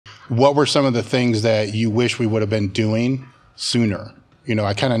what were some of the things that you wish we would have been doing sooner? You know,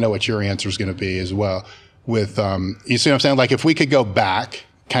 I kind of know what your answer is going to be as well. With, you see what I'm saying? Like if we could go back,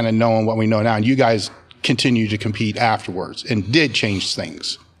 kind of knowing what we know now, and you guys continue to compete afterwards and did change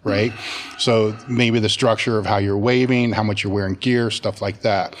things, right? So maybe the structure of how you're waving, how much you're wearing gear, stuff like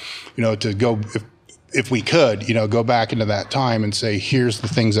that. You know, to go, if we could, you know, go back into that time and say, here's the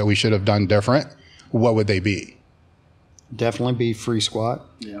things that we should have done different, what would they be? Definitely be free squat.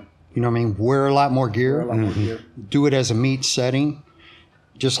 Yeah. You know what I mean? Wear a lot more gear. Wear a lot more gear. Do it as a meet setting.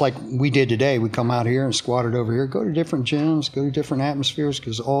 Just like we did today, we come out here and squatted over here. Go to different gyms, go to different atmospheres,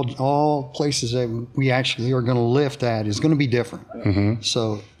 because all places that we actually are going to lift at is going to be different. Mm-hmm.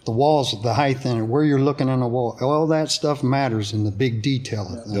 So the walls, the height, and where you're looking on the wall, all that stuff matters in the big detail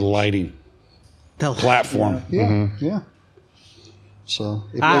of things. The lighting, the platform. Yeah, Mm-hmm. yeah. So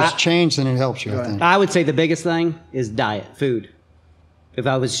if there's change, then it helps you, I think. I would say the biggest thing is diet, food. If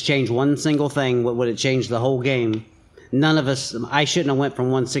I was to change one single thing, what would it change the whole game? None of us, I shouldn't have went from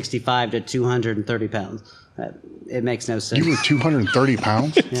 165 to 230 pounds. It makes no sense. You were 230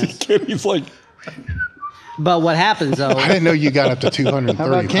 pounds? Yes. He's like, But what happens though? I didn't know you got up to 230 How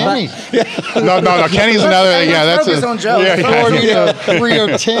about pounds. Kenny? No, Kenny's another, yeah, that's focus on Joe. Yeah, 40 to 3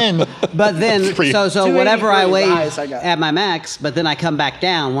 or 10. But then, so whatever I 283 is the weighed highest I got. at my max, but then I come back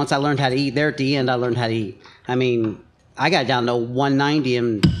down. Once I learned how to eat there at the end, I learned how to eat. I mean, I got down to 190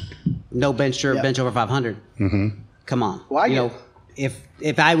 and no bench or bench over 500. Mm-hmm. Come on. Well, you know, if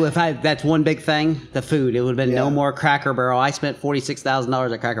I that's one big thing, the food. It would have been no more Cracker Barrel. I spent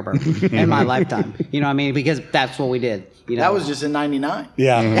 $46,000 at Cracker Barrel in my lifetime. You know what I mean? Because that's what we did. You know, That was just in '99.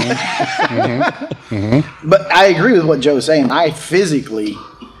 yeah. But I agree with what Joe's saying. I physically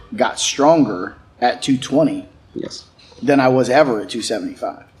got stronger at 220 yes. than I was ever at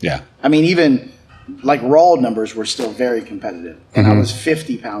 275. Yeah. I mean, even like raw numbers were still very competitive, and I was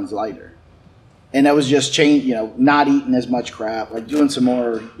 50 pounds lighter. And that was just change, you know, not eating as much crap, like doing some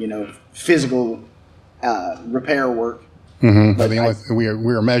more, you know, physical repair work. Mm-hmm. But we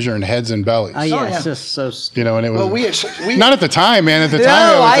were measuring heads and bellies. Oh yeah, yeah. it's just so. You know, and it was Well, we not at the time, man. At the No,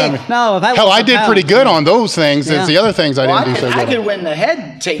 time, hell, I did pretty good on those things. Yeah. It's the other things I Well, didn't do so I good could win the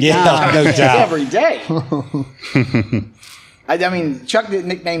head takedown Yeah, no doubt. every day. I mean, Chuck didn't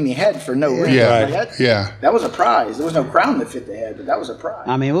nickname me Head for no reason. Yeah, Like, yeah. that was a prize. There was no crown that fit the head, but that was a prize.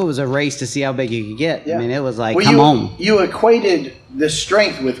 I mean, it was a race to see how big you could get. Yeah. I mean, it was like, Well, come on. You equated the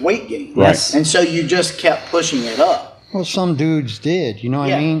strength with weight gain. Right. Yes. And so you just kept pushing it up. Well, some dudes did, you know what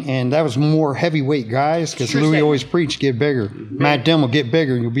Yeah. I mean? And that was more heavyweight guys, because Sure Louis thing. always preached, get bigger. Matt Dillon will get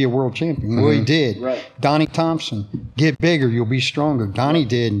bigger, you'll be a world champion. Well, he did. Right. Donnie Thompson, get bigger, you'll be stronger. Donnie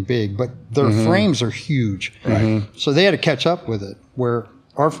did and big, but their frames are huge. Right. So they had to catch up with it, where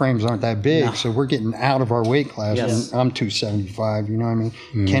our frames aren't that big, so we're getting out of our weight class. Yes. I'm 275, you know what I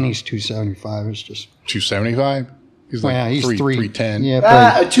mean? Kenny's 275. It's just, 275. He's like well, yeah, he's 310.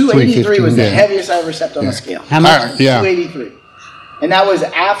 Yeah, A 283 was the 315. heaviest I ever stepped on a scale. How much? All right, yeah. 283. And that was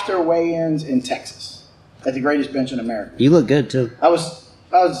after weigh-ins in Texas at the greatest bench in America. You look good too. I was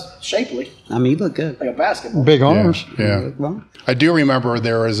shapely, I mean, you look good. like a basketball. Big arms. Yeah. Well, I do remember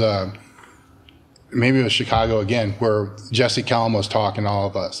there was maybe it was Chicago again, where Jesse Kellum was talking to all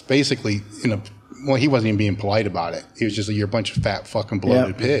of us. Basically, well, he wasn't even being polite about it. He was just like, "You're a bunch of fat, fucking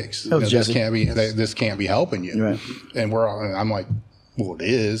bloated pigs. That was Jesse. This can't be helping you." Right. And I'm like, "Well, it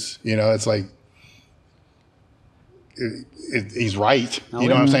is." You know, it's like he's right. You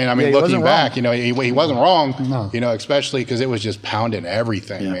know what I'm saying? I mean, he looking wasn't back, wrong. you know, he wasn't wrong. No. You know, especially because it was just pounding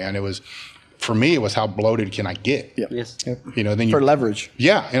everything, man. It was. For me, it was how bloated can I get? Yeah. yes. You know, then For leverage.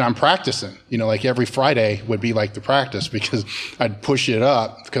 yeah, and I'm practicing. You know, like every Friday would be like the practice because I'd push it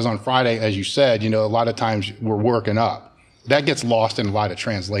up because on Friday, as you said, you know, a lot of times we're working up. That gets lost in a lot of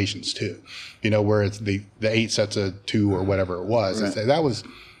translations too. You know, where it's the 8 sets of 2 or whatever it was. Right. That was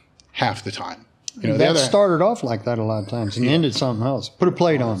half the time. You know, the That other started off like that a lot of times and ended something else. Put a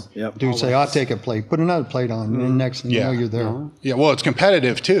plate on. Yep. Dude say, I'll take a plate. Put another plate on. And then next thing you know, you're there. yeah, well, it's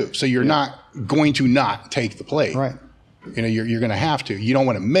competitive too, so you're not going to not take the plate. Right. You know, you're going to have to. You don't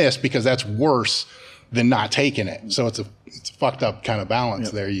want to miss because that's worse than not taking it. So it's a fucked up kind of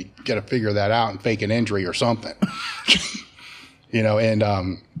balance there. You got to figure that out and fake an injury or something. You know, and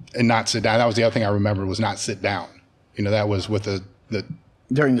not sit down. That was the other thing I remember was not sit down. You know, that was with the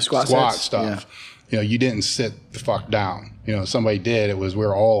During the squat sets? stuff. You know, you didn't sit the fuck down. You know, somebody did. It was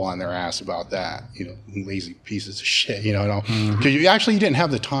we're all on their ass about that. You know, lazy pieces of shit. You know, because you didn't have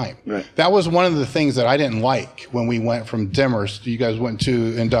the time. Right. That was one of the things that I didn't like when we went from Dimmers. You guys went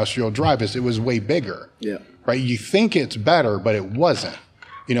to Industrial Drive. It was way bigger. Yeah. Right. You think it's better, but it wasn't.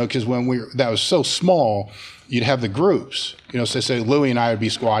 because when that was so small, you'd have the groups, so say Louie and I would be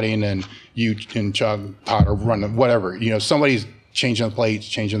squatting and you and Chuck, Todd are running, whatever, somebody's changing the plates,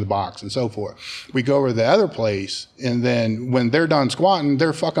 changing the box and so forth. We go over to the other place and then when they're done squatting,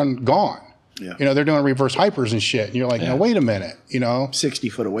 they're fucking gone. Yeah. They're doing reverse hypers and shit. And you're like, no, wait a minute, 60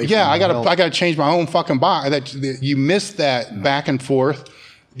 foot away. Yeah, I gotta change my own fucking box. You miss that back and forth,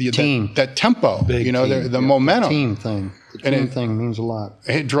 that tempo, the momentum. Team thing. The team thing means a lot.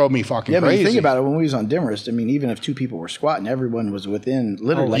 It drove me fucking crazy. Yeah, but you think about it, when we was on Demarest, I mean, even if 2 people were squatting, everyone was within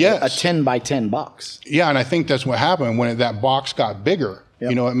literally a 10 by 10 box. Yeah, and I think that's what happened when that box got bigger.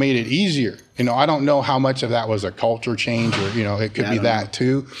 Yep. It made it easier. I don't know how much of that was a culture change or, it could be that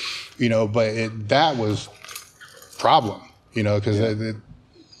too, but that was problem, because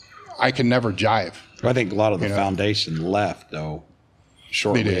I could never jive. I think a lot of the foundation left, though,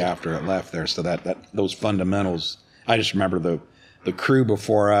 shortly after it left there. So that those fundamentals, I just remember the crew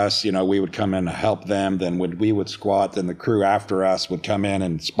before us, we would come in to help them. Then we would squat. Then the crew after us would come in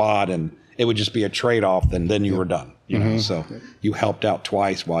and spot, and it would just be a trade-off. And then you were done, So you helped out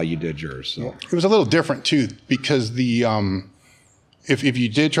twice while you did yours. So it was a little different too, because if you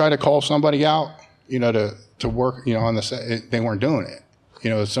did try to call somebody out, to work, on the set, they weren't doing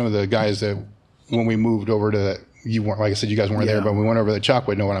it. Some of the guys that when we moved over to you weren't, like I said, you guys weren't there, but we went over to Chuck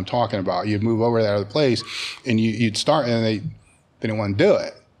would know what I'm talking about. You'd move over to that other place and you'd start and they didn't want to do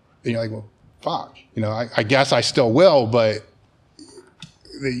it. And you're like, well, fuck, I guess I still will, but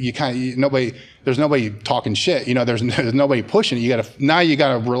you there's nobody talking shit. There's nobody pushing it. Now you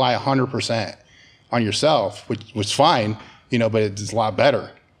gotta rely 100% on yourself, which was fine, but it's a lot better.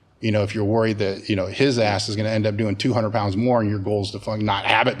 If you're worried that, his ass is going to end up doing 200 pounds more and your goal is to not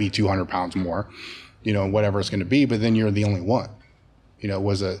have it be 200 pounds more, whatever it's going to be, but then you're the only one, it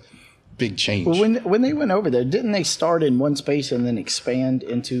was a big change. Well, when they went over there, didn't they start in one space and then expand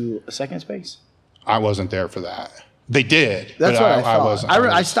into a second space? I wasn't there for that. They did. That's what I thought. wasn't.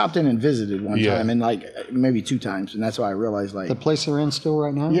 I stopped in and visited one time, and maybe 2 times, and that's why I realized the place they're in still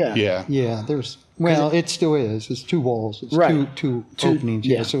right now. Yeah. There's it still is. It's 2 walls. It's two openings.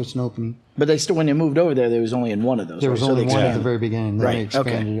 Yeah, so it's an opening. But they still, when they moved over there was only in one of those. There was only one at the very beginning. Then they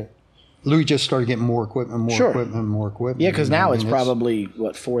expanded it. Louis just started getting more equipment, more equipment. Yeah, because now it's probably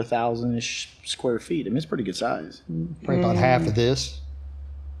 4,000-ish square feet. I mean, it's pretty good size. Probably about half of this.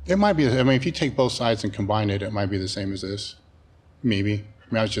 It might be. I mean, if you take both sides and combine it, it might be the same as this. Maybe.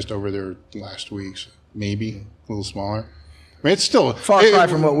 I was just over there last week. So maybe a little smaller. I mean, it's still far cry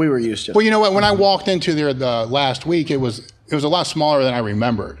from what we were used to. Well, you know what? When I walked into there the last week, it was a lot smaller than I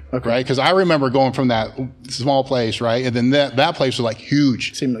remembered. Okay. Right? Because I remember going from that small place, right, and then that place was like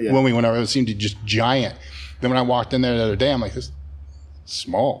huge. When we went over, it seemed to just giant. Then when I walked in there the other day, I'm like, this is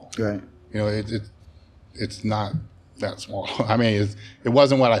small. Right. It's not that small. I mean, it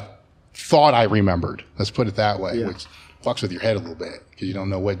wasn't what I thought I remembered. Let's put it that way, which fucks with your head a little bit because you don't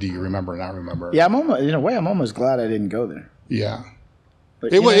know what do you remember or not remember. Yeah, in a way, I'm almost glad I didn't go there. Yeah,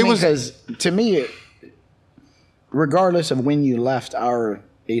 but it was because to me, regardless of when you left our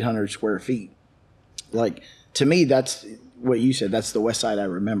 800 square feet, like to me, that's what you said. That's the west side I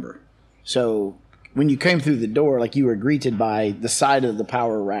remember. So when you came through the door, like you were greeted by the side of the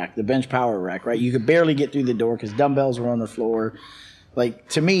power rack, the bench power rack, right? You could barely get through the door because dumbbells were on the floor. Like,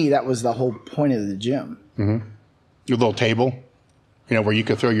 to me, that was the whole point of the gym. Mm-hmm. Your little table, where you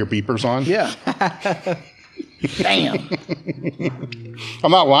could throw your beepers on. Yeah. Damn.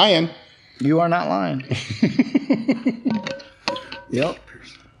 I'm not lying. You are not lying. Yep.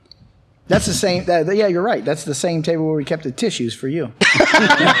 That's the same. Yeah, you're right. That's the same table where we kept the tissues for you.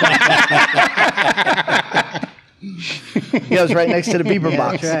 Yeah, it was right next to the beeper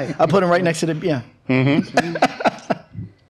box. That's right. I put them right next to the Mm-hmm.